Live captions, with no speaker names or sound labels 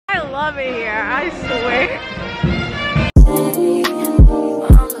love it here, I swear.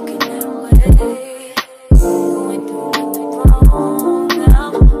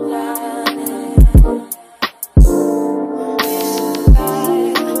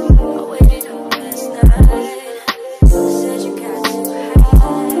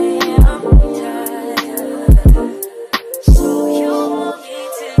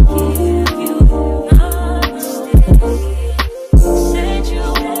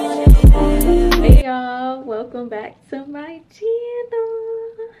 Welcome back to my channel.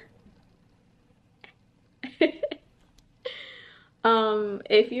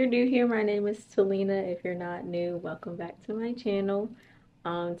 If you're new here, my name is Talina. If you're not new, welcome back to my channel.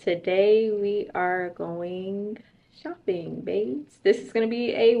 Today we are going shopping, babes. This is gonna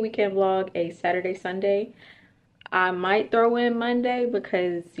be a weekend vlog, a Saturday, Sunday. I might throw in Monday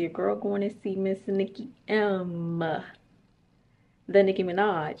because your girl going to see Miss Nicki the Nicki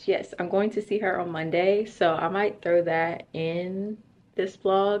Minaj. Yes, I'm going to see her on Monday, so I might throw that in this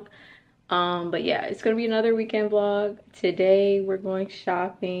vlog. But yeah, it's gonna be another weekend vlog. Today we're going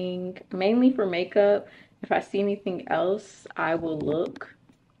shopping mainly for makeup. If I see anything else, I will look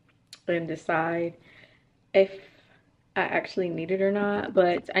and decide if I actually need it or not.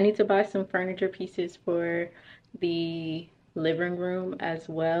 But I need to buy some furniture pieces for the living room as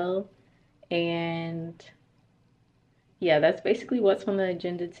well. And yeah, that's basically what's on the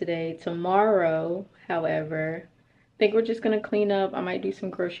agenda today. Tomorrow, however, I think we're just gonna clean up. I might do some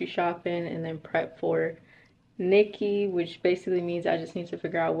grocery shopping and then prep for Nicki, which basically means I just need to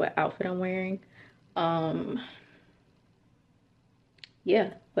figure out what outfit I'm wearing.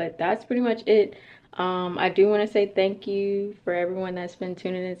 Yeah, but that's pretty much it. I do want to say thank you for everyone that's been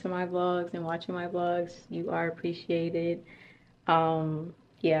tuning into my vlogs and watching my vlogs. You are appreciated.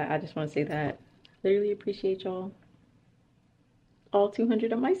 Yeah, I just want to say that. Literally appreciate y'all. All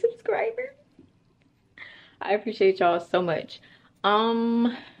 200 of my subscribers. I appreciate y'all so much.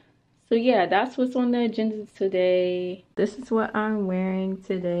 So yeah, that's what's on the agenda today. This is what I'm wearing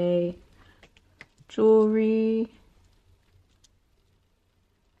today. Jewelry.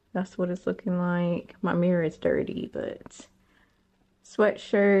 That's what it's looking like. My mirror is dirty, but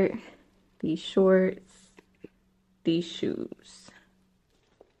sweatshirt, these shorts, these shoes,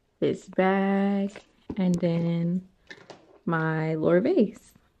 this bag, and then my Lore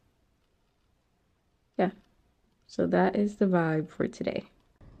vase. Yeah, so that is the vibe for today.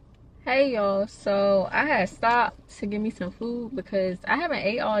 Hey y'all, so I had stopped to get me some food because I haven't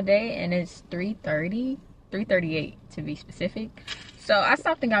ate all day and it's 3:38 to be specific. So I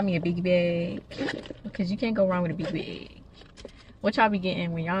stopped and got me a big bag because you can't go wrong with a big bag. What y'all be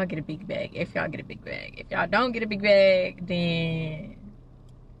getting when y'all get a big bag, if y'all get a big bag. If y'all don't get a big bag, then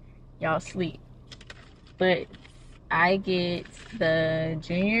y'all sleep. But I get the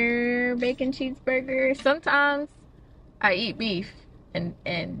junior bacon cheeseburger. Sometimes I eat beef, and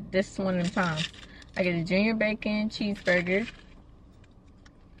this is one of them times. I get a junior bacon cheeseburger,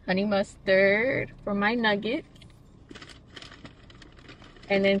 honey mustard for my nuggets,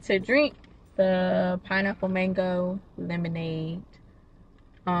 and then to drink, the pineapple mango lemonade.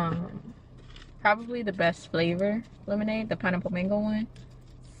 Probably the best flavor lemonade, the pineapple mango one.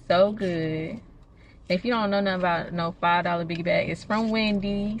 So good. If you don't know nothing about no $5 biggie bag, it's from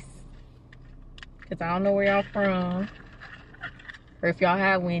Wendy's. Because I don't know where y'all from. Or if y'all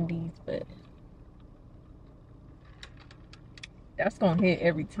have Wendy's, but that's going to hit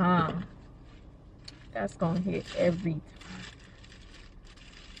every time. That's going to hit every time.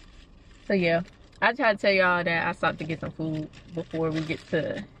 So yeah, I tried to tell y'all that I stopped to get some food before we get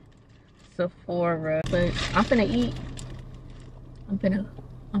to Sephora. But I'm finna eat. I'm finna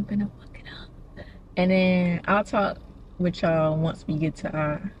fuck it up. And then I'll talk with y'all once we get to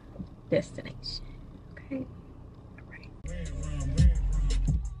our destination. Okay?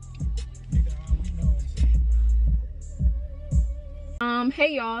 Alright.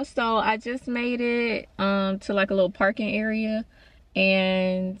 Hey y'all, so I just made it to like a little parking area,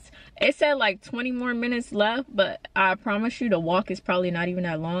 and it said like 20 more minutes left, but I promise you the walk is probably not even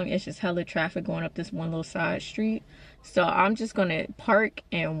that long. It's just hella traffic going up this one little side street. So I'm just gonna park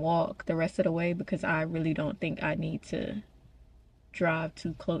and walk the rest of the way because I really don't think I need to drive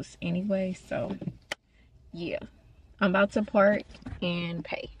too close anyway. So yeah, I'm about to park and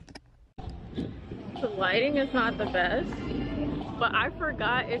pay. The lighting is not the best, but I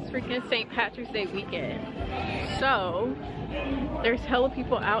forgot it's freaking St. Patrick's Day weekend. So there's hella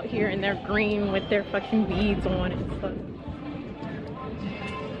people out here and they're green with their fucking beads on and stuff.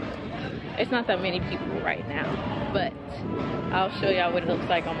 It's not that many people right now, but I'll show y'all what it looks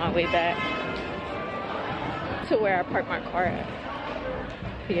like on my way back to where I parked my car at.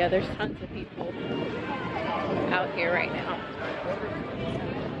 Yeah, there's tons of people out here right now.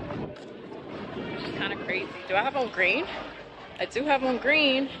 Which is kind of crazy. Do I have on green? I do have on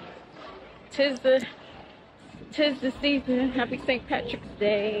green. Tis the season. Happy St. Patrick's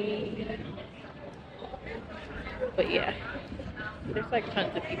Day. But yeah, there's like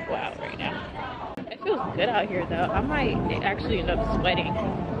tons of people out right now. It feels good out here though. I might actually end up sweating,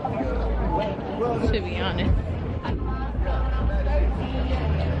 to be honest.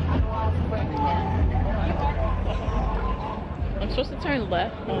 I'm supposed to turn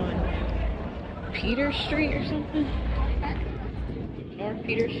left on Peter Street or something. North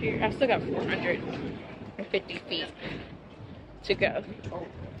Peter Street. I still got 450 feet to go.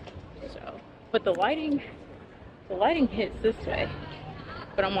 So, but the lighting hits this way,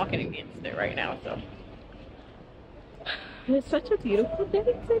 but I'm walking against it right now. So it's such a beautiful day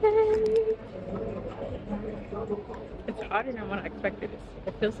today. It's hotter than what I expected.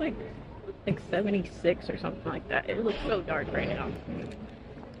 It feels like 76 or something like that. It looks so dark right now.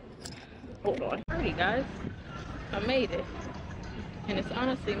 Hold on. Alrighty guys, I made it. And it's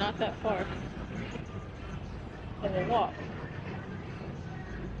honestly not that far of a walk.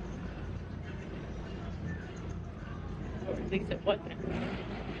 Or at least it wasn't.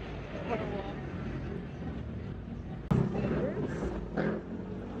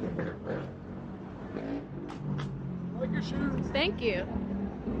 Like your shoes. Thank you.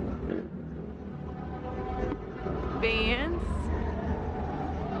 Vans.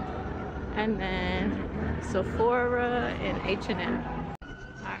 And then Sephora and H&M.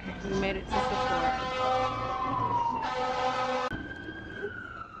 Alright, we made it to Sephora.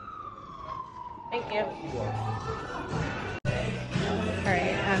 Thank you.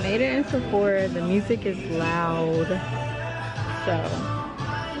 Alright, I made it in Sephora. The music is loud. So,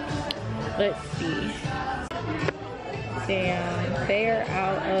 let's see. Damn, they are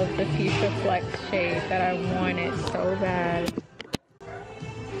out of the Fuchsia Flex shade that I wanted so bad.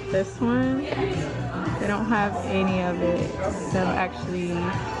 This one, they don't have any of it, so I'm actually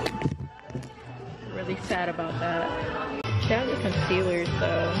really sad about that. They have the concealers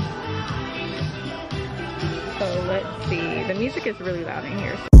though, so let's see. The music is really loud in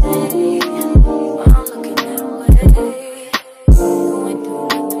here.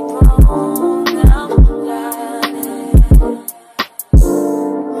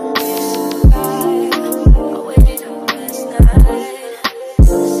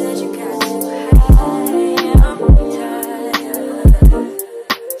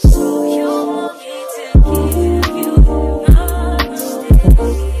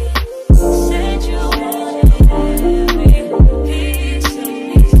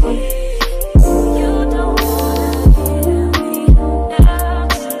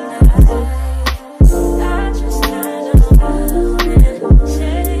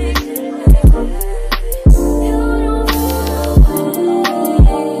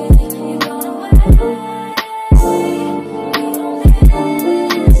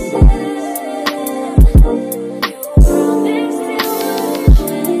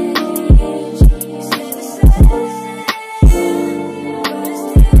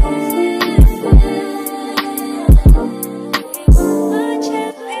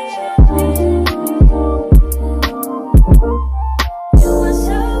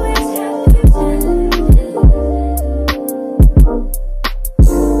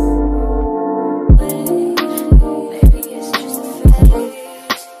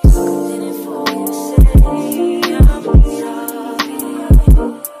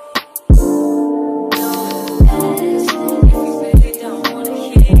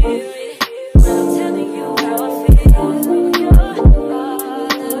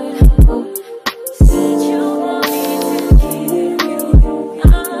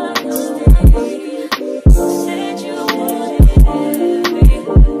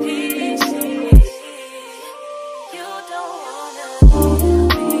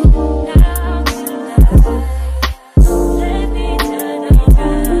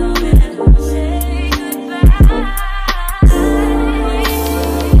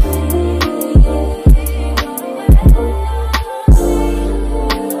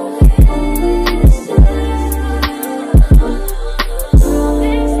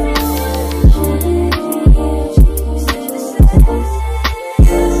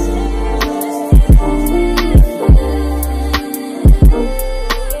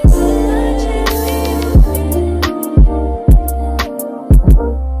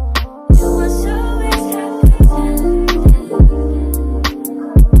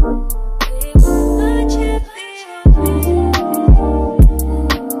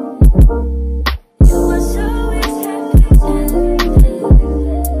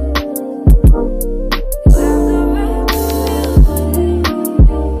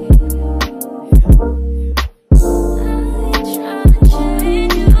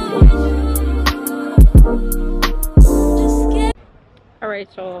 All right,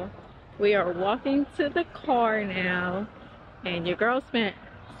 y'all. We are walking to the car now, and your girl spent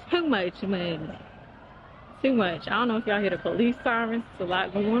too much money. Too much. I don't know if y'all hear the police sirens. It's a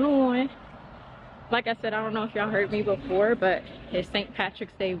lot going on. Like I said, I don't know if y'all heard me before, but it's St.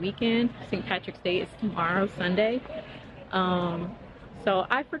 Patrick's Day weekend. St. Patrick's Day is tomorrow, Sunday. So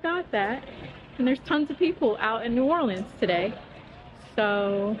I forgot that. And there's tons of people out in New Orleans today.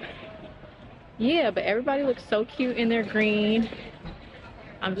 So yeah, but everybody looks so cute in their green.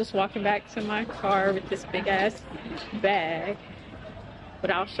 I'm just walking back to my car with this big ass bag. But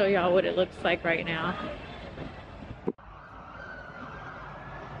I'll show y'all what it looks like right now.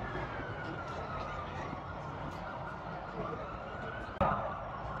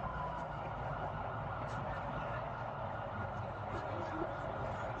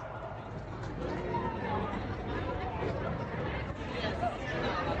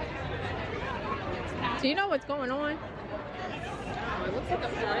 Do you know what's going on? Oh, it looks like a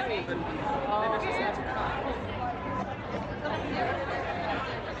parade.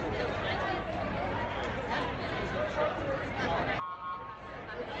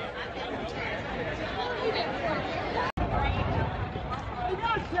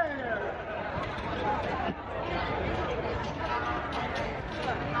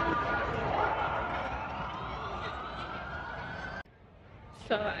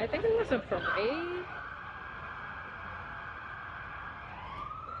 So I think it was a parade.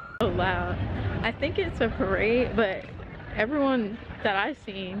 So loud. I think it's a parade, but everyone that I've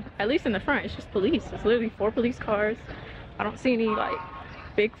seen, at least in the front, it's just police. It's literally 4 police cars. I don't see any like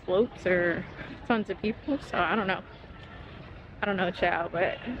big floats or tons of people, so I don't know. I don't know, child,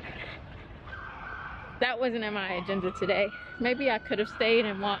 but that wasn't in my agenda today. Maybe I could have stayed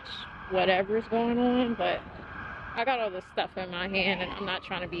and watched whatever's going on, but I got all this stuff in my hand and I'm not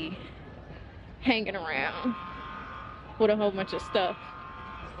trying to be hanging around with a whole bunch of stuff.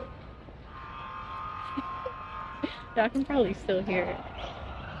 Y'all can probably still hear it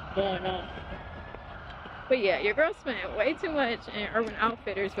going on. But yeah, your girl spent way too much in Urban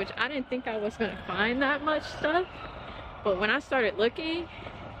Outfitters, which I didn't think I was gonna find that much stuff. But when I started looking,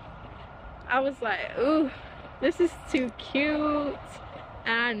 I was like, ooh, this is too cute.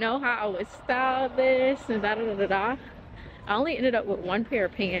 And I know how I would style this and da da da da da. I only ended up with 1 pair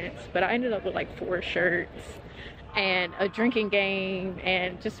of pants, but I ended up with like 4 shirts and a drinking game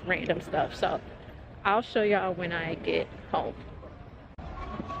and just random stuff. So I'll show y'all when I get home.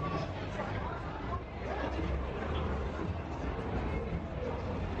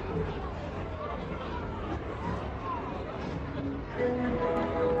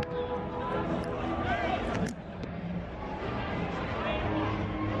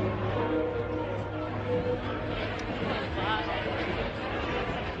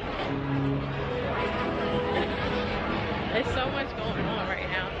 There's so much going on right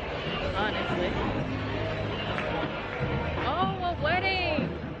now, honestly. Oh, a wedding!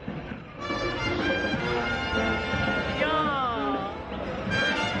 Y'all,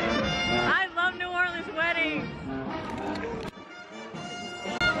 I love New Orleans weddings.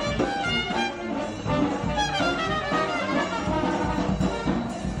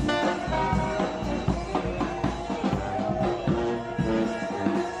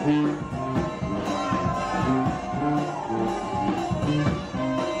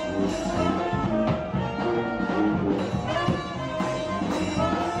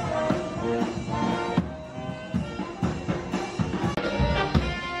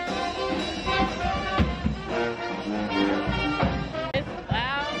 It's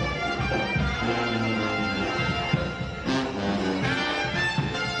loud.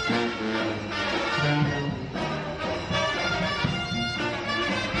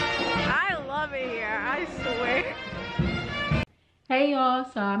 I love it here, I swear. Hey y'all,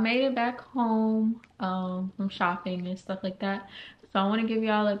 so I made it back home from shopping and stuff like that. So I want to give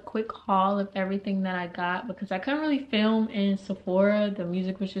y'all a quick haul of everything that I got because I couldn't really film in Sephora. The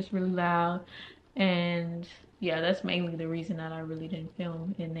music was just really loud, and yeah, that's mainly the reason that I really didn't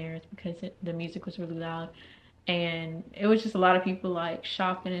film in there, is because the music was really loud and it was just a lot of people like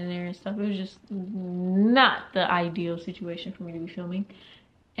shopping in there and stuff. It was just not the ideal situation for me to be filming.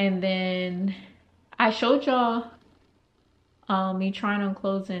 And then I showed y'all me trying on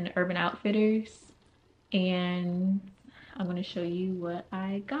clothes in Urban Outfitters, and I'm gonna show you what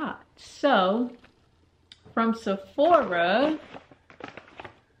I got. So from Sephora,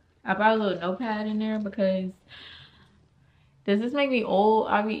 I brought a little notepad in there because does this make me old?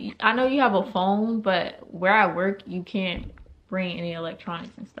 I know you have a phone, but where I work you can't bring any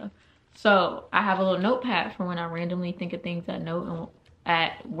electronics and stuff. So I have a little notepad for when I randomly think of things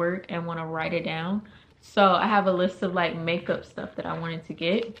at work and want to write it down. So I have a list of like makeup stuff that I wanted to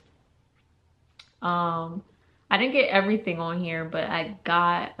get. I didn't get everything on here, but I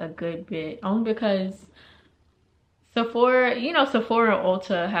got a good bit, only because Sephora, you know, Sephora and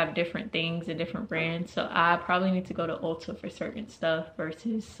Ulta have different things and different brands. So I probably need to go to Ulta for certain stuff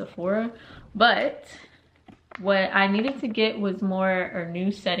versus Sephora. But what I needed to get was more or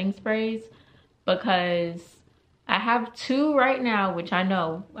new setting sprays, because I have two right now, which I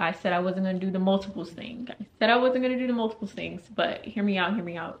know I said I wasn't going to do the multiples thing. I said I wasn't going to do the multiples things, but hear me out, hear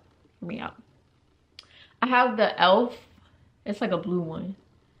me out, hear me out. I have the e.l.f. It's like a blue one.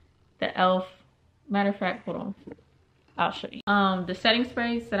 The e.l.f. Matter of fact, hold on. I'll show you. The setting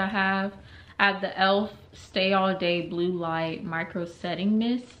sprays that I have the e.l.f. Stay All Day Blue Light Micro Setting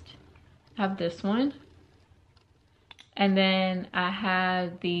Mist. I have this one. And then I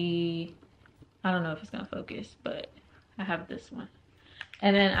have the, I don't know if it's gonna focus, but I have this one.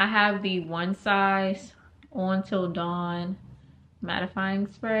 And then I have the One Size On Till Dawn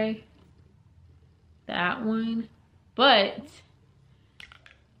mattifying spray. That one. But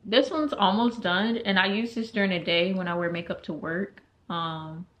this one's almost done, and I use this during the day when I wear makeup to work.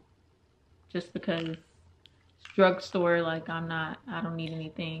 Just because drugstore, like I don't need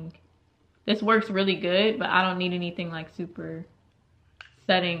anything. This works really good, but I don't need anything like super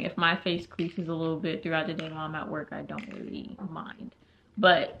setting. If my face creases a little bit throughout the day while I'm at work, I don't really mind.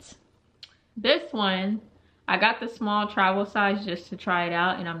 But this one, I got the small travel size just to try it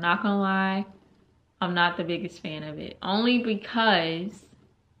out, and I'm not gonna lie, I'm not the biggest fan of it. Only because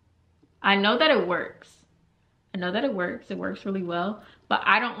I know that it works. I know that it works. It works really well. But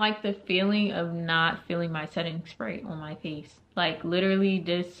I don't like the feeling of not feeling my setting spray on my face. Like literally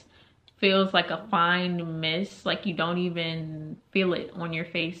this feels like a fine mist. Like you don't even feel it on your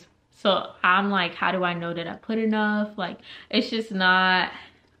face. So I'm like, how do I know that I put enough? Like it's just not,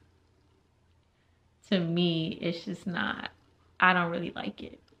 to me, it's just not, I don't really like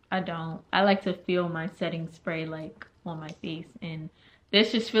it. I don't. I like to feel my setting spray like on my face, and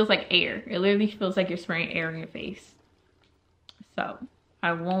this just feels like air. It literally feels like you're spraying air in your face. So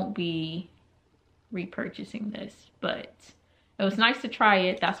I won't be repurchasing this, but it was nice to try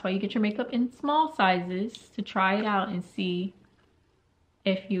it. That's why you get your makeup in small sizes, to try it out and see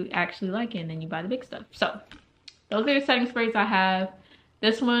if you actually like it, and then you buy the big stuff. So those are the setting sprays I have.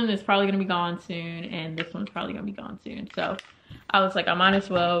 This one is probably gonna be gone soon, and this one's probably gonna be gone soon. So I was like, I might as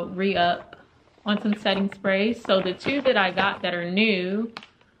well re-up on some setting sprays. So the two that I got that are new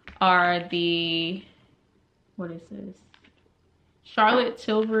are the, what is this? Charlotte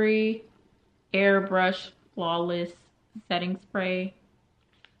Tilbury Airbrush Flawless Setting Spray.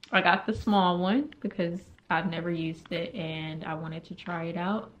 I got the small one because I've never used it and I wanted to try it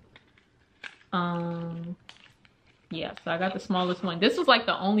out. Yeah, so I got the smallest one. This was like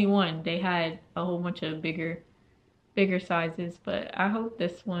the only one. They had a whole bunch of bigger sizes, but I hope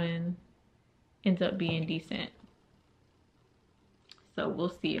this one ends up being decent. So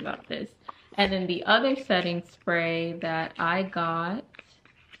we'll see about this. And then the other setting spray that I got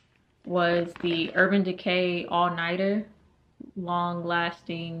was the Urban Decay All Nighter Long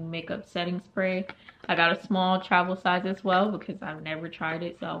Lasting Makeup Setting Spray. I got a small travel size as well because I've never tried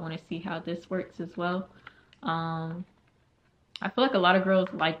it, so I want to see how this works as well. I feel like a lot of girls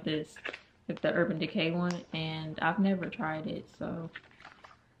like this, like the Urban Decay one, and I've never tried it, so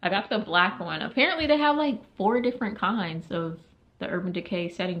I got the black one. Apparently they have like 4 different kinds of the Urban Decay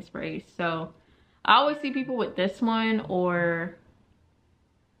setting sprays. So I always see people with this one or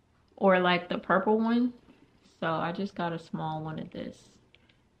like the purple one. So I just got a small one of this.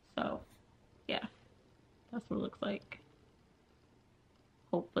 So yeah, that's what it looks like.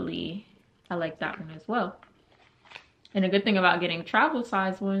 Hopefully I like that one as well. And a good thing about getting travel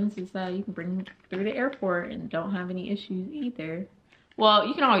size ones is that you can bring them through the airport and don't have any issues either. Well,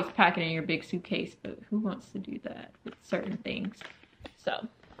 you can always pack it in your big suitcase, but who wants to do that with certain things? So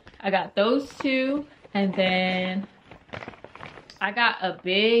I got those two, and then I got a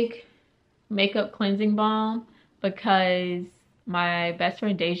big makeup cleansing balm because my best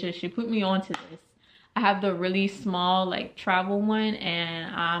friend Deja, she put me onto this. I have the really small like travel one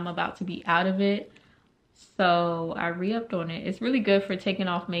and I'm about to be out of it. So I re-upped on it. It's really good for taking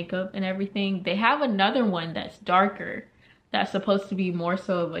off makeup and everything. They have another one that's darker, that's supposed to be more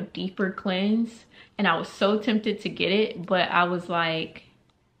so of a deeper cleanse. And I was so tempted to get it, but I was like,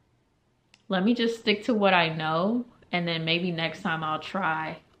 let me just stick to what I know. And then maybe next time I'll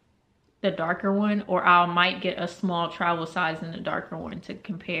try the darker one, or I might get a small travel size in the darker one to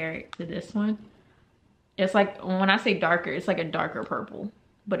compare it to this one. It's like, when I say darker, it's like a darker purple,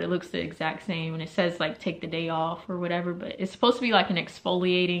 but it looks the exact same. And it says like take the day off or whatever, but it's supposed to be like an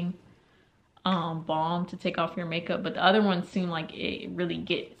exfoliating balm to take off your makeup, but the other one seemed like it really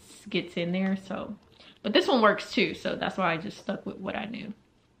gets in there. So, but this one works too, so that's why I just stuck with what I knew.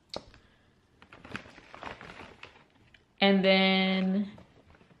 And then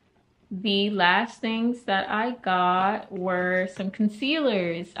the last things that I got were some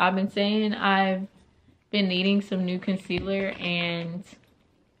concealers. I've been saying I've been needing some new concealer, and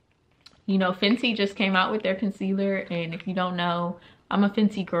you know, Fenty just came out with their concealer, and if you don't know, I'm a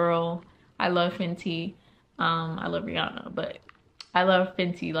Fenty girl. I love Fenty. I love Rihanna, but I love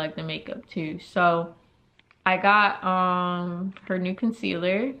Fenty, like the makeup too. So I got her new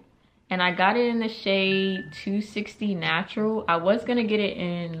concealer, and I got it in the shade 260 natural. I was gonna get it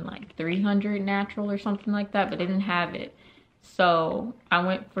in like 300 natural or something like that, but they didn't have it. So I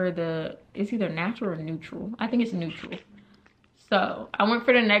went for it's either natural or neutral. I think it's neutral. So I went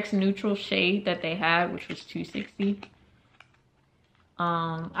for the next neutral shade that they had, which was 260.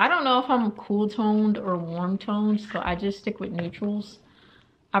 I don't know if I'm cool toned or warm toned, so I just stick with neutrals.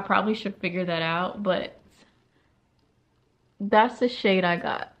 I probably should figure that out, but that's the shade I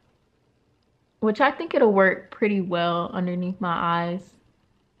got, which I think it'll work pretty well underneath my eyes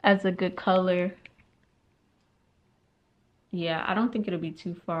as a good color. Yeah, I don't think it'll be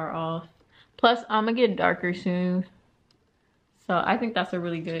too far off. Plus, I'm gonna get darker soon, so I think that's a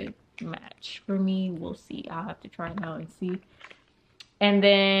really good match for me. We'll see. I'll have to try it out and see. And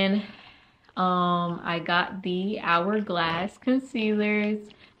then I got the Hourglass concealers.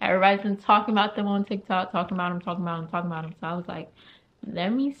 Everybody's been talking about them on TikTok, talking about them. So I was like, let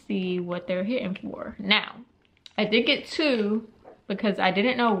me see what they're hitting for. Now, I did get two because I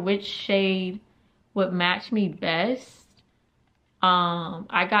didn't know which shade would match me best.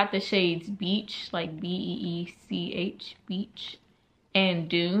 I got the shades Beach, like B-E-E-C-H, Beach, and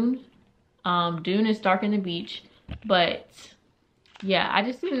Dune. Dune is dark in the beach, but yeah, I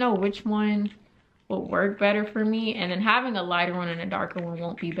just didn't know which one would work better for me. And then having a lighter one and a darker one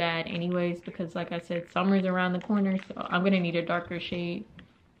won't be bad anyways, because like I said, summer's around the corner, so I'm gonna need a darker shade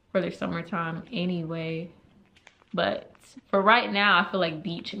for the summertime anyway. But for right now, I feel like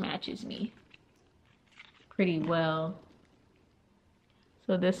Beach matches me pretty well.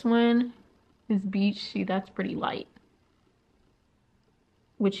 So this one is Beach. See, that's pretty light,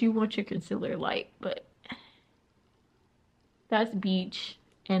 which you want your concealer light, but that's Beach.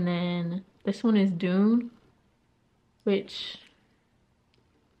 And then this one is Dune, which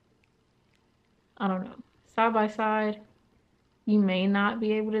I don't know, side by side you may not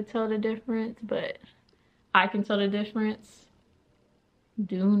be able to tell the difference, but I can tell the difference.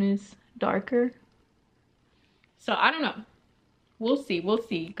 Dune is darker, so I don't know. We'll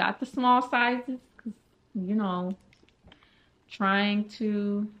see. Got the small sizes, cause, you know, trying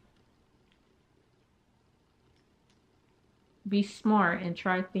to be smart and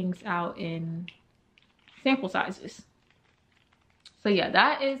try things out in sample sizes. So yeah,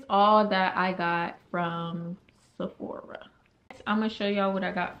 that is all that I got from Sephora. I'm gonna show y'all what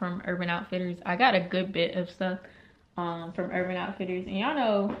I got from Urban Outfitters. I got a good bit of stuff from Urban Outfitters, and y'all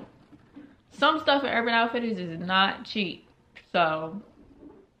know some stuff at Urban Outfitters is not cheap. So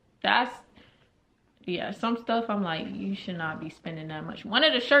that's, yeah, some stuff I'm like, you should not be spending that much. One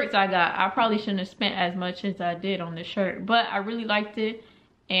of the shirts I got, I probably shouldn't have spent as much as I did on the shirt, but I really liked it,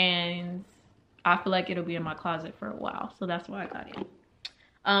 and I feel like it'll be in my closet for a while, so that's why I got it.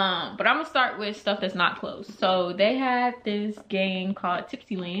 But I'm gonna start with stuff that's not clothes. So they had this game called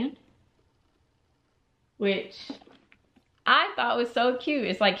Tipsyland, which I thought was so cute.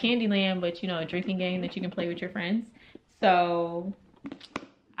 It's like Candyland, but you know, a drinking game that you can play with your friends. So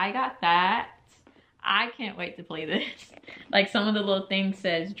I got that. I can't wait to play this. Like, some of the little things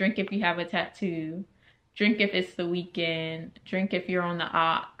says, drink if you have a tattoo, drink if it's the weekend, drink if you're on the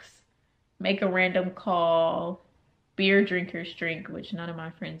ox, make a random call, beer drinkers drink, which none of my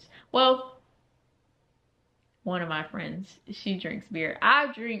friends, well, one of my friends, she drinks beer.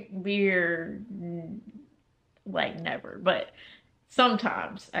 I drink beer like never, but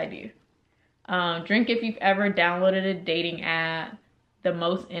sometimes I do. Drink if you've ever downloaded a dating app, the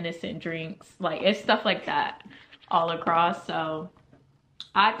most innocent drinks, like it's stuff like that all across. So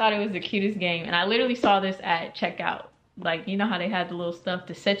I thought it was the cutest game, and I literally saw this at checkout. Like, you know how they had the little stuff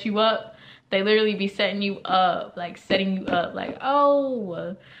to set you up? They literally be setting you up, like setting you up, like,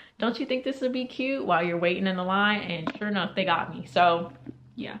 oh, don't you think this would be cute, while you're waiting in the line? And sure enough, they got me. So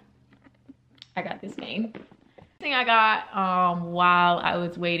yeah, I got this game. Thing I got while I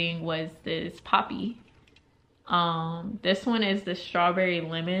was waiting was this Poppy. This one is the strawberry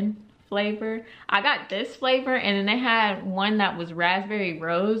lemon flavor. I got this flavor, and then they had one that was raspberry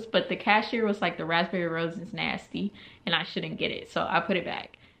rose, but the cashier was like, the raspberry rose is nasty and I shouldn't get it, so I put it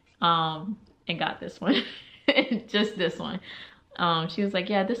back. and got this one. Just this one. She was like,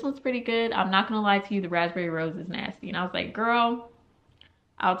 yeah, this one's pretty good. I'm not gonna lie to you, the raspberry rose is nasty. And I was like, girl,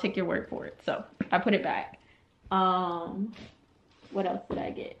 I'll take your word for it. So I put it back. What else did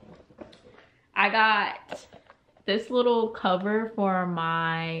I get? I got this little cover for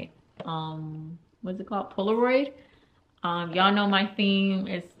my what's it called, Polaroid. Y'all know my theme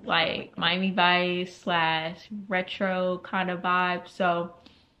is like Miami Vice slash retro kind of vibe, so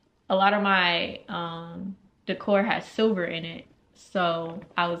a lot of my decor has silver in it. So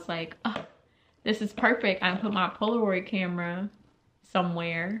I was like, oh, this is perfect. I put my Polaroid camera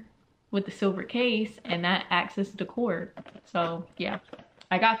somewhere with the silver case, and that acts as decor. So yeah,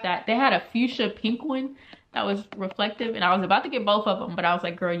 I got that. They had a fuchsia pink one that was reflective, and I was about to get both of them, but I was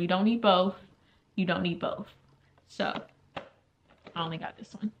like, girl, you don't need both. You don't need both. So I only got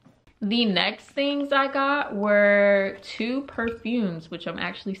this one. The next things I got were 2 perfumes, which I'm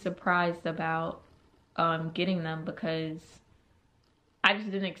actually surprised about getting them, because I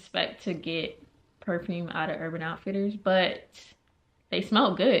just didn't expect to get perfume out of Urban Outfitters, but they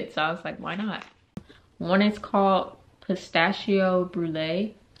smell good, so I was like, why not? One is called Pistachio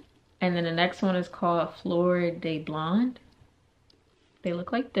Brulee, and then the next one is called Fleur de Blonde. They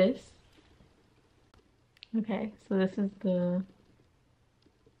look like this. Okay, so this is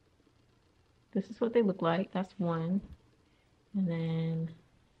what they look like. That's one. And then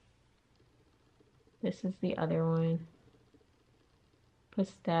this is the other one.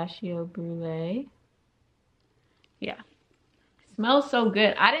 Pistachio Brulee. Yeah. Smells so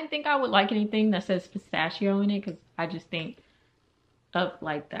good. I didn't think I would like anything that says pistachio in it, because I just think of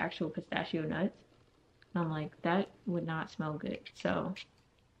like the actual pistachio nuts. And I'm like, that would not smell good. So,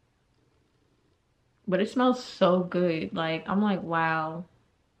 but it smells so good. Like, I'm like, wow.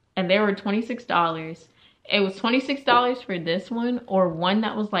 And they were $26. It was $26 for this one, or one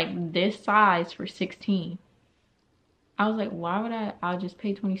that was like this size for $16. I was like, why would I'll just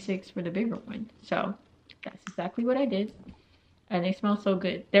pay $26 for the bigger one. So that's exactly what I did. And they smell so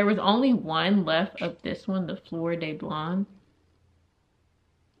good. There was only one left of this one, the Fleur de Blonde.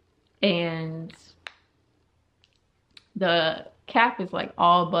 And the cap is like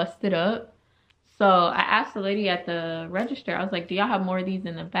all busted up. So I asked the lady at the register, I was like, do y'all have more of these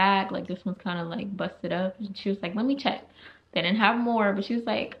in the back? Like, this one's kind of like busted up. And she was like, let me check. They didn't have more, but she was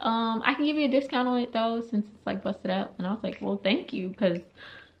like, I can give you a discount on it though, since it's like busted up. And I was like, well, thank you, because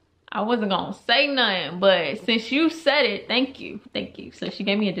I wasn't gonna say nothing, but since you said it, thank you. Thank you. So she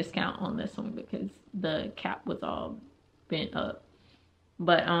gave me a discount on this one because the cap was all bent up.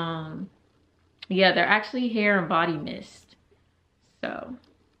 But yeah, they're actually hair and body mist. So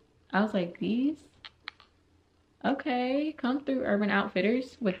I was like, these, okay, come through Urban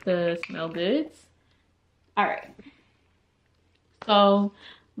Outfitters with the smell goods. All right, so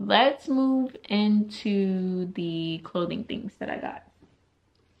let's move into the clothing things that I got.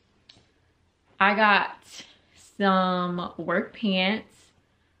 I got some work pants.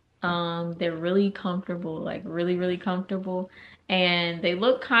 They're really comfortable, like really comfortable, and they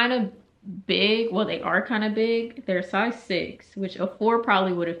look kind of big. Well, they are kind of big. They're size 6, which a 4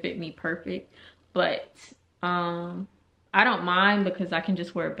 probably would have fit me perfect, but I don't mind because I can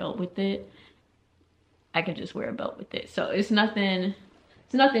just wear a belt with it. So it's nothing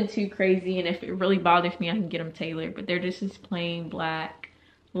too crazy, and if it really bothers me, I can get them tailored. But they're just this plain black,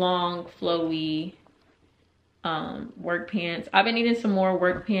 long, flowy work pants. I've been needing some more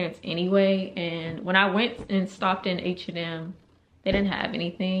work pants anyway, and when I went and stopped in H&M, they didn't have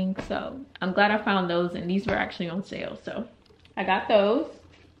anything, so I'm glad I found those, and these were actually on sale, so I got those.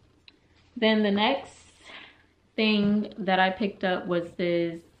 Then the next thing that I picked up was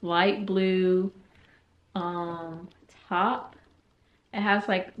this light blue top. It has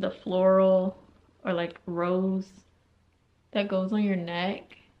like the floral or like rose that goes on your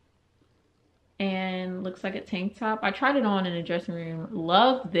neck, and looks like a tank top. I tried it on in the dressing room.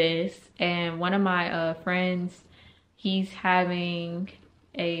 Love this. And one of my friends, he's having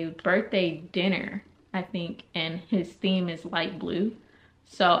a birthday dinner, I think, and his theme is light blue.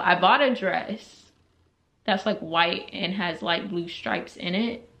 So I bought a dress that's like white and has light blue stripes in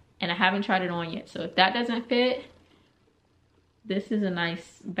it, and I haven't tried it on yet. So if that doesn't fit, this is a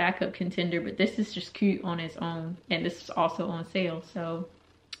nice backup contender, but this is just cute on its own, and this is also on sale. So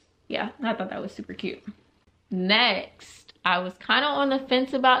yeah, I thought that was super cute. Next, I was kind of on the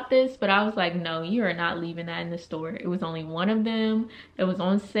fence about this, but I was like, no, you are not leaving that in the store. It was only one of them. It was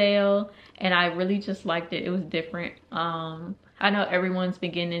on sale, and I really just liked it. It was different. I know everyone's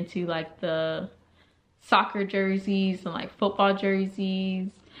been getting into like the soccer jerseys and like football jerseys.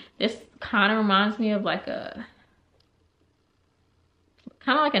 This kind of reminds me of like a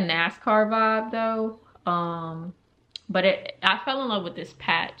kind of like a NASCAR vibe though. But I fell in love with this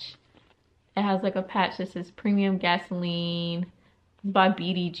patch. It has like a patch that says premium gasoline. It's by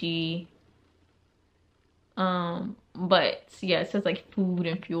BDG. But yeah, it says like food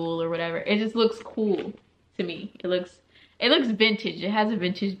and fuel or whatever. It just looks cool to me. It looks vintage. It has a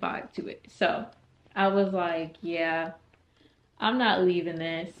vintage vibe to it. So I was like, yeah, I'm not leaving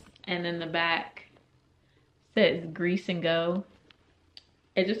this. And then the back says grease and go.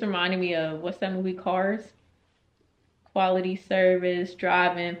 It just reminded me of, what's that movie, Cars? Quality service,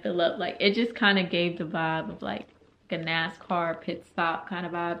 drive in, fill up. Like, it just kind of gave the vibe of like a NASCAR pit stop kind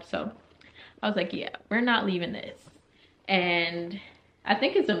of vibe. So I was like, yeah, we're not leaving this. And I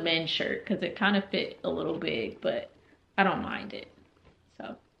think it's a men's shirt because it kind of fit a little big, but I don't mind it.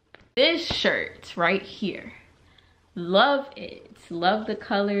 So this shirt right here, love it. Love the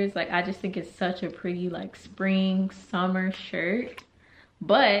colors. Like, I just think it's such a pretty like spring summer shirt.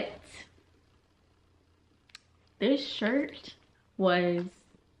 But this shirt was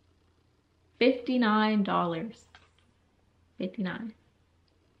 $59. 59.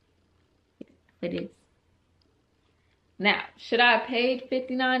 It is. Now, should I have paid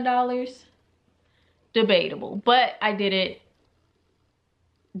 $59? Debatable, but I did it.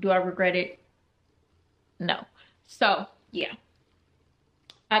 Do I regret it? No. So, yeah.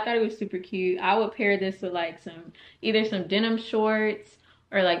 I thought it was super cute. I would pair this with like either some denim shorts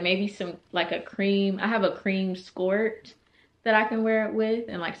or like maybe some like a cream. I have a cream skirt that I can wear it with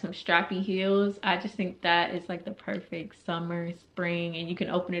and like some strappy heels. I just think that is like the perfect summer, spring, and you can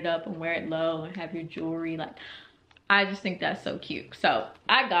open it up and wear it low and have your jewelry. Like, I just think that's so cute. So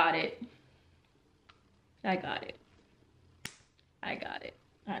I got it. I got it. I got it.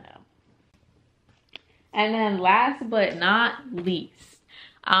 I know. And then last but not least,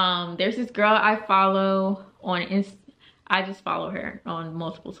 there's this girl I follow on I just follow her on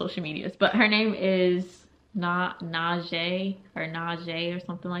multiple social medias, but her name is Najee or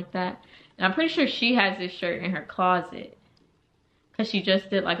something like that. And I'm pretty sure she has this shirt in her closet because she just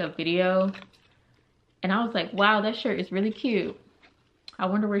did like a video. And I was like, wow, that shirt is really cute. I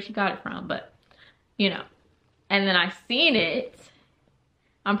wonder where she got it from, but you know. And then I seen it.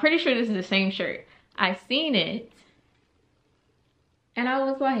 I'm pretty sure this is the same shirt. I seen it and I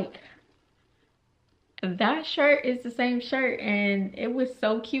was like, that shirt is the same shirt and it was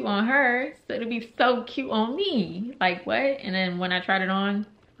so cute on her, so it'll be so cute on me. Like, what? And then when I tried it on,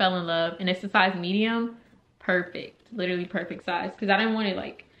 fell in love. And it's a size medium. Perfect. Literally perfect size. Because I didn't want it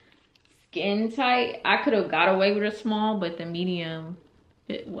like skin tight. I could have got away with a small, but the medium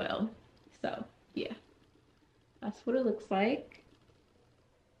fit well. So yeah, that's what it looks like.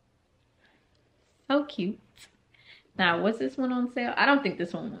 So cute. Now, was this one on sale? I don't think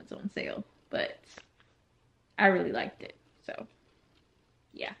this one was on sale, but I really liked it. So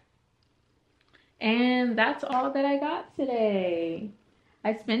yeah. And that's all that I got today.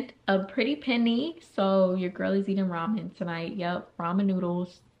 I spent a pretty penny. So your girl is eating ramen tonight. Yep, ramen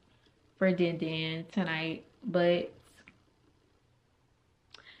noodles for din tonight. But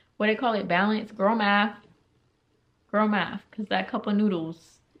what do they call it? Balance, girl math. Girl math, because that cup of noodles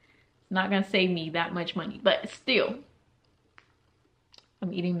is not gonna save me that much money. But still,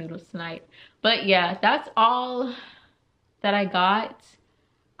 I'm eating noodles tonight. But yeah, that's all that I got.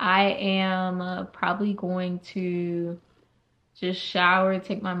 I am probably going to just shower,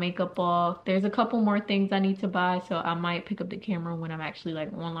 take my makeup off. There's a couple more things I need to buy, so I might pick up the camera when I'm actually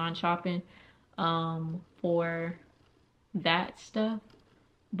like online shopping for that stuff.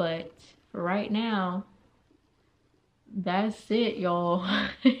 But for right now, that's it, y'all.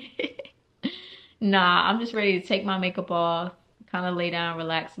 Nah, I'm just ready to take my makeup off, kind of lay down,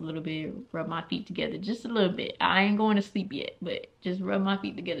 relax a little bit, rub my feet together just a little bit. I ain't going to sleep yet, but just rub my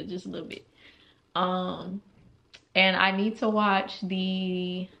feet together just a little bit. And I need to watch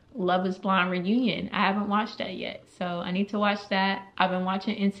the Love is Blind reunion. I haven't watched that yet, so I need to watch that. I've been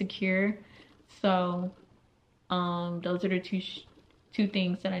watching Insecure, so those are the two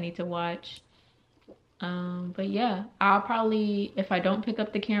things that I need to watch. But yeah, I'll probably, if I don't pick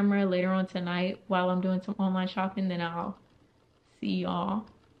up the camera later on tonight while I'm doing some online shopping, then I'll see y'all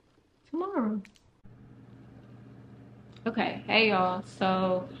tomorrow. Okay, hey y'all,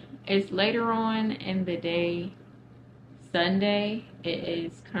 so it's later on in the day, Sunday. It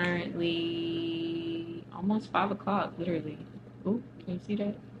is currently almost 5 o'clock, literally. Ooh, can you see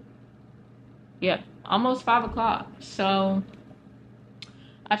that? Yeah, almost 5 o'clock. So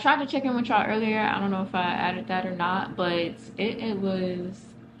I tried to check in with y'all earlier. I don't know if I added that or not, but it was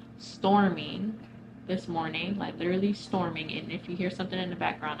storming this morning, like literally storming. And if you hear something in the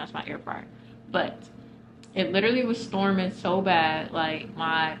background, that's my air fryer. But It literally was storming so bad. Like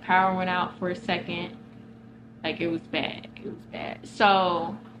my power went out for a second. Like it was bad. It was bad.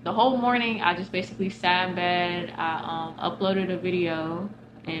 So the whole morning I just basically sat in bed. I uploaded a video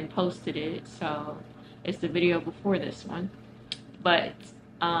and posted it. So it's the video before this one. But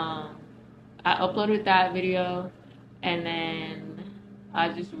I uploaded that video and then I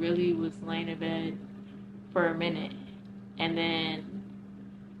just really was laying in bed for a minute. And then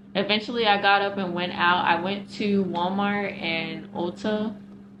eventually I got up and went out. I went to Walmart and Ulta.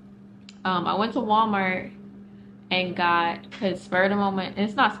 I went to Walmart and got, because spur of the moment,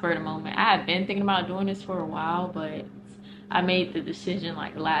 it's not spur of the moment. I had been thinking about doing this for a while, but I made the decision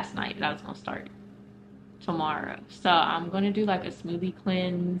like last night that I was going to start tomorrow. So I'm going to do like a smoothie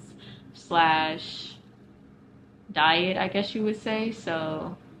cleanse slash diet, I guess you would say.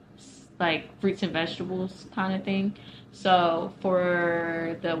 So like fruits and vegetables kind of thing. So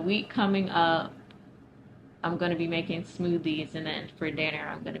for the week coming up, I'm going to be making smoothies, and then for dinner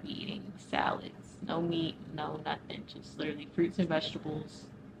I'm going to be eating salads. No meat, no nothing, just literally fruits and vegetables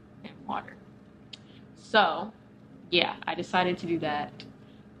and water. So yeah, I decided to do that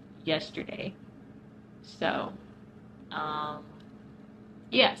yesterday. So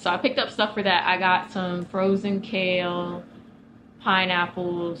yeah, so I picked up stuff for that. I got some frozen kale,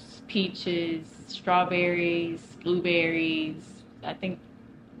 pineapples, peaches, strawberries, blueberries, I think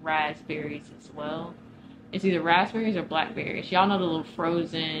raspberries as well. It's either raspberries or blackberries. Y'all know the little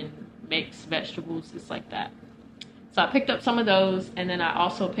frozen mixed vegetables. It's like that. So I picked up some of those, and then I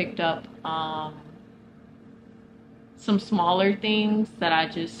also picked up some smaller things that I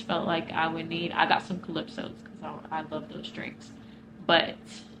just felt like I would need. I got some Calypsos because I love those drinks. But,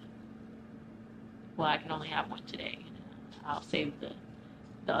 well, I can only have one today. I'll save the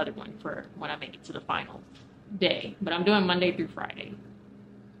other one for when I make it to the final day. But I'm doing Monday through Friday.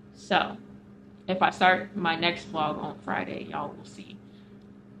 So if I start my next vlog on Friday, y'all will see.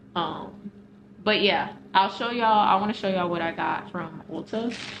 But yeah, I'll show y'all. I want to show y'all what I got from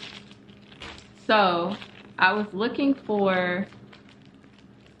Ulta. So I was looking for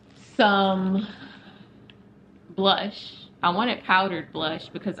some blush. I wanted powdered blush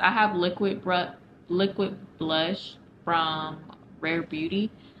because I have liquid blush from Rare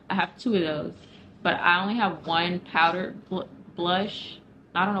Beauty. I have 2 of those, but I only have one powdered blush.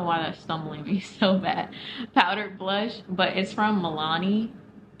 I don't know why that's stumbling me so bad. Powdered blush, but it's from Milani,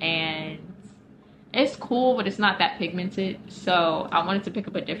 and it's cool, but it's not that pigmented. So I wanted to pick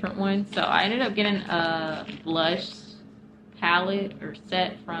up a different one. So I ended up getting a blush palette or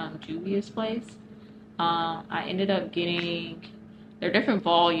set from Juvia's Place. I ended up getting, they're different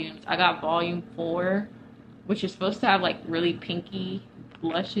volumes. I got volume 4, which is supposed to have like really pinky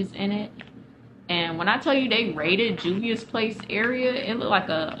blushes in it. And when I tell you they raided Juvia's Place area, it looked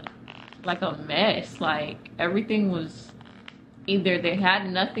like a mess. Like everything was either they had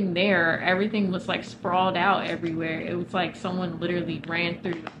nothing there, or everything was like sprawled out everywhere. It was like someone literally ran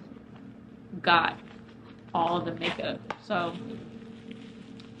through, got all the makeup. So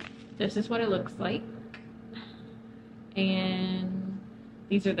this is what it looks like. And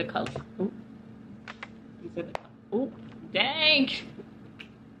these are the colors. Ooh. These are the colors. Ooh, dang.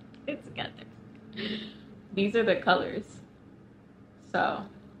 It's together. These are the colors. So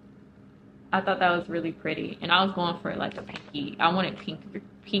I thought that was really pretty. And I was going for like a pinky. I wanted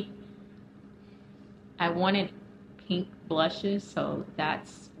pink. I wanted pink blushes, so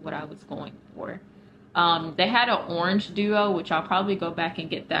that's what I was going for. They had an orange duo, which I'll probably go back and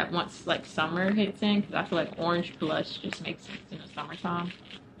get that once like summer hits in, because I feel like orange blush just makes sense in the summertime,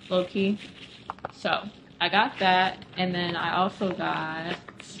 low key. So I got that, and then I also got,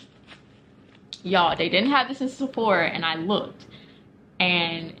 y'all, they didn't have this in Sephora, and I looked,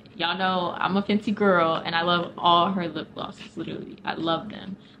 and y'all know I'm a Fenty girl, and I love all her lip glosses. Literally, I love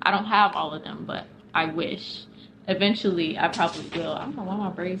them. I don't have all of them, but I wish. Eventually, I probably will. I don't know why my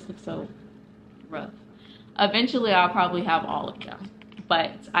braids look so rough. Eventually I'll probably have all of them,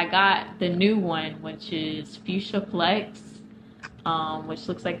 but I got the new one, which is Fuchsia Flex, which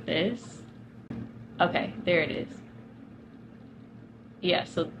looks like this. Okay, there it is. Yeah,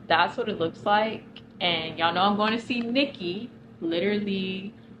 so that's what it looks like. And y'all know I'm going to see Nicki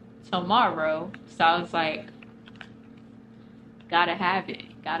literally tomorrow, so I was like, gotta have it.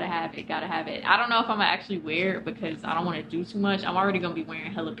 I don't know if I'm gonna actually wear it because I don't want to do too much. I'm already gonna be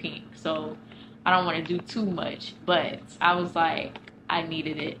wearing hella pink, so I don't want to do too much, but I was like, I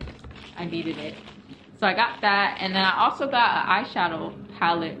needed it. So I got that, and then I also got an eyeshadow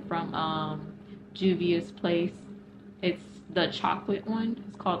palette from Juvia's Place. It's the chocolate one.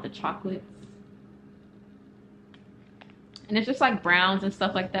 It's called the Chocolates. And it's just like browns and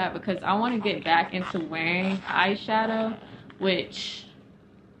stuff like that because I want to get back into wearing eyeshadow, which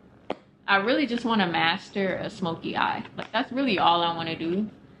I really just want to master a smoky eye. Like that's really all I want to do.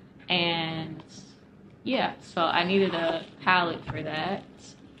 And yeah, so I needed a palette for that.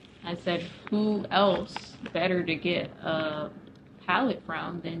 I said, who else better to get a palette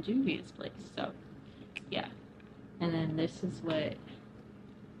from than Juvia's Place? So yeah. And then this is what,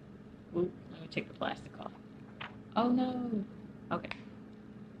 oop, let me take the plastic off. Oh no. Okay.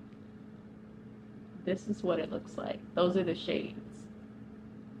 This is what it looks like. Those are the shades.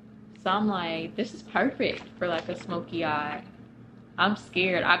 So I'm like, this is perfect for like a smoky eye. I'm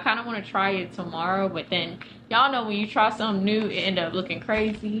scared. I kind of want to try it tomorrow, but then y'all know when you try something new, it end up looking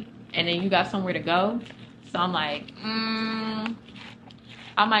crazy, and then you got somewhere to go. So I'm like,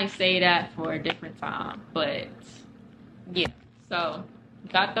 I might say that for a different time, but yeah. So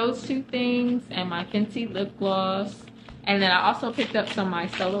got those two things and my Fenty lip gloss, and then I also picked up some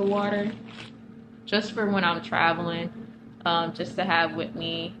micellar water just for when I'm traveling, just to have with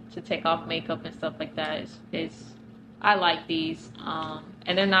me to take off makeup and stuff like that. I like these,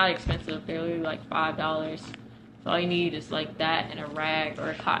 and they're not expensive. They're really like $5. So all you need is like that and a rag or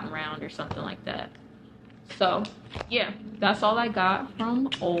a cotton round or something like that. So yeah, that's all I got from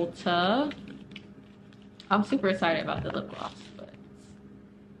Ulta. I'm super excited about the lip gloss, but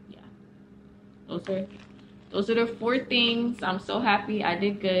yeah, those are the 4 things. I'm so happy I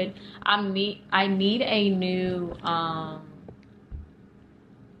did good. I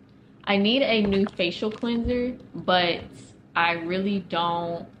need a new facial cleanser, but I really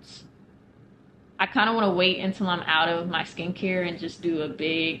don't. I kind of want to wait until I'm out of my skincare and just do a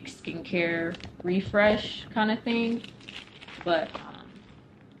big skincare refresh kind of thing. But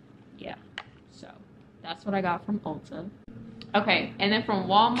yeah, so that's what I got from Ulta. Okay, and then from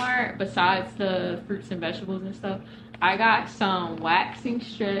Walmart, besides the fruits and vegetables and stuff, I got some waxing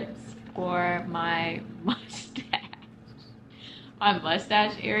strips for my mustache. My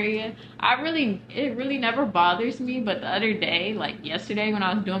mustache area. It really never bothers me, but the other day, like yesterday when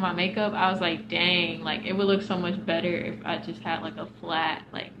I was doing my makeup, I was like, dang, like it would look so much better if I just had like a flat,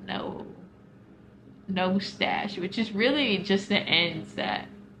 like no stash, which is really just the ends that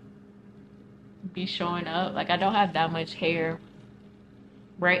be showing up. Like I don't have that much hair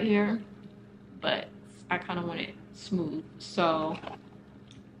right here, but I kind of want it smooth. So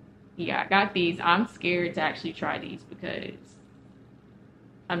yeah, I got these. I'm scared to actually try these because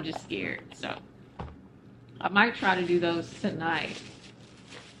I'm just scared. So I might try to do those tonight,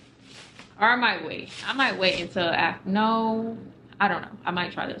 or I might wait until after. No, I don't know. I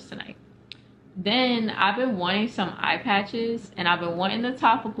might try those tonight. Then I've been wanting some eye patches, and I've been wanting the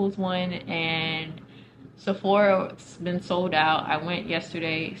topicals one, and Sephora's been sold out. I went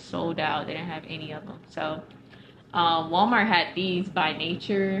yesterday, sold out. They didn't have any of them. So Walmart had these by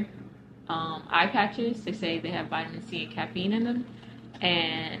Nature eye patches. They say they have vitamin C and caffeine in them,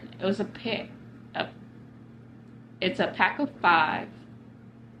 and it was it's a pack of 5.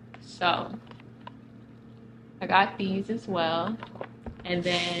 So I got these as well, and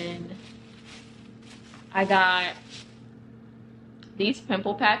then I got these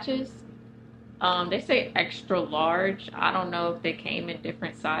pimple patches. They say extra large. I don't know if they came in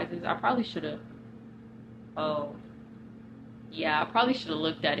different sizes. I probably should have. Oh, yeah, I probably should have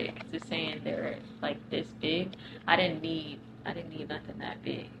looked at it because it's saying they're like this big. I didn't need nothing that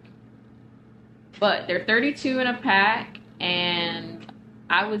big. But they're 32 in a pack, and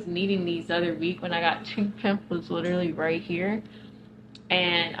I was needing these other week when I got 2 pimples literally right here,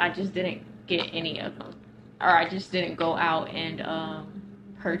 and I just didn't get any of them, or I just didn't go out and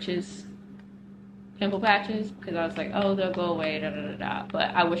purchase pimple patches because I was like, oh, they'll go away, da da da da.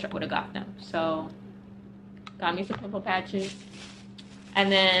 But I wish I would have got them. So got me some pimple patches,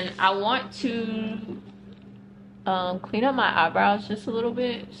 and then I want to clean up my eyebrows just a little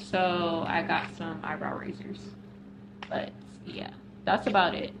bit, so I got some eyebrow razors. But yeah, that's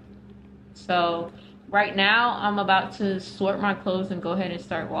about it. So right now I'm about to sort my clothes and go ahead and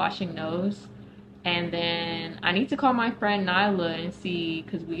start washing those, and then I need to call my friend Nyla and see,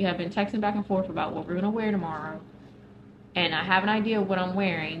 because we have been texting back and forth about what we're gonna wear tomorrow, and I have an idea of what I'm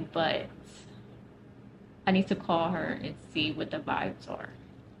wearing, but I need to call her and see what the vibes are.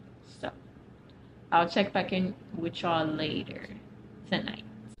 So I'll check back in with y'all later tonight.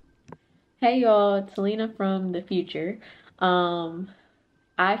 Hey y'all, Talina from the future.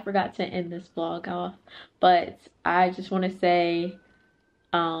 I forgot to end this vlog off, but I just want to say,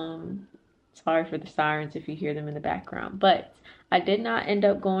 sorry for the sirens if you hear them in the background, but I did not end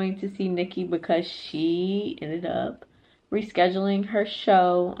up going to see Nicki because she ended up rescheduling her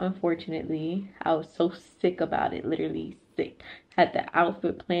show, unfortunately. I was so sick about it, literally sick. Had the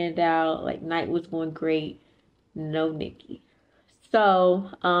outfit planned out, like night was going great. No Nicki. So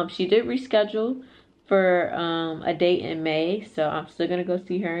she did reschedule for a date in May. So I'm still gonna go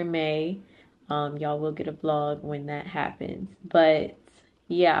see her in May. Y'all will get a vlog when that happens. But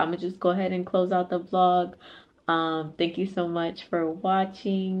yeah, I'm gonna just go ahead and close out the vlog. Thank you so much for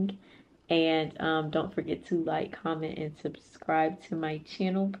watching. And don't forget to like, comment, and subscribe to my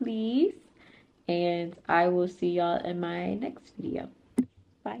channel, please. And I will see y'all in my next video.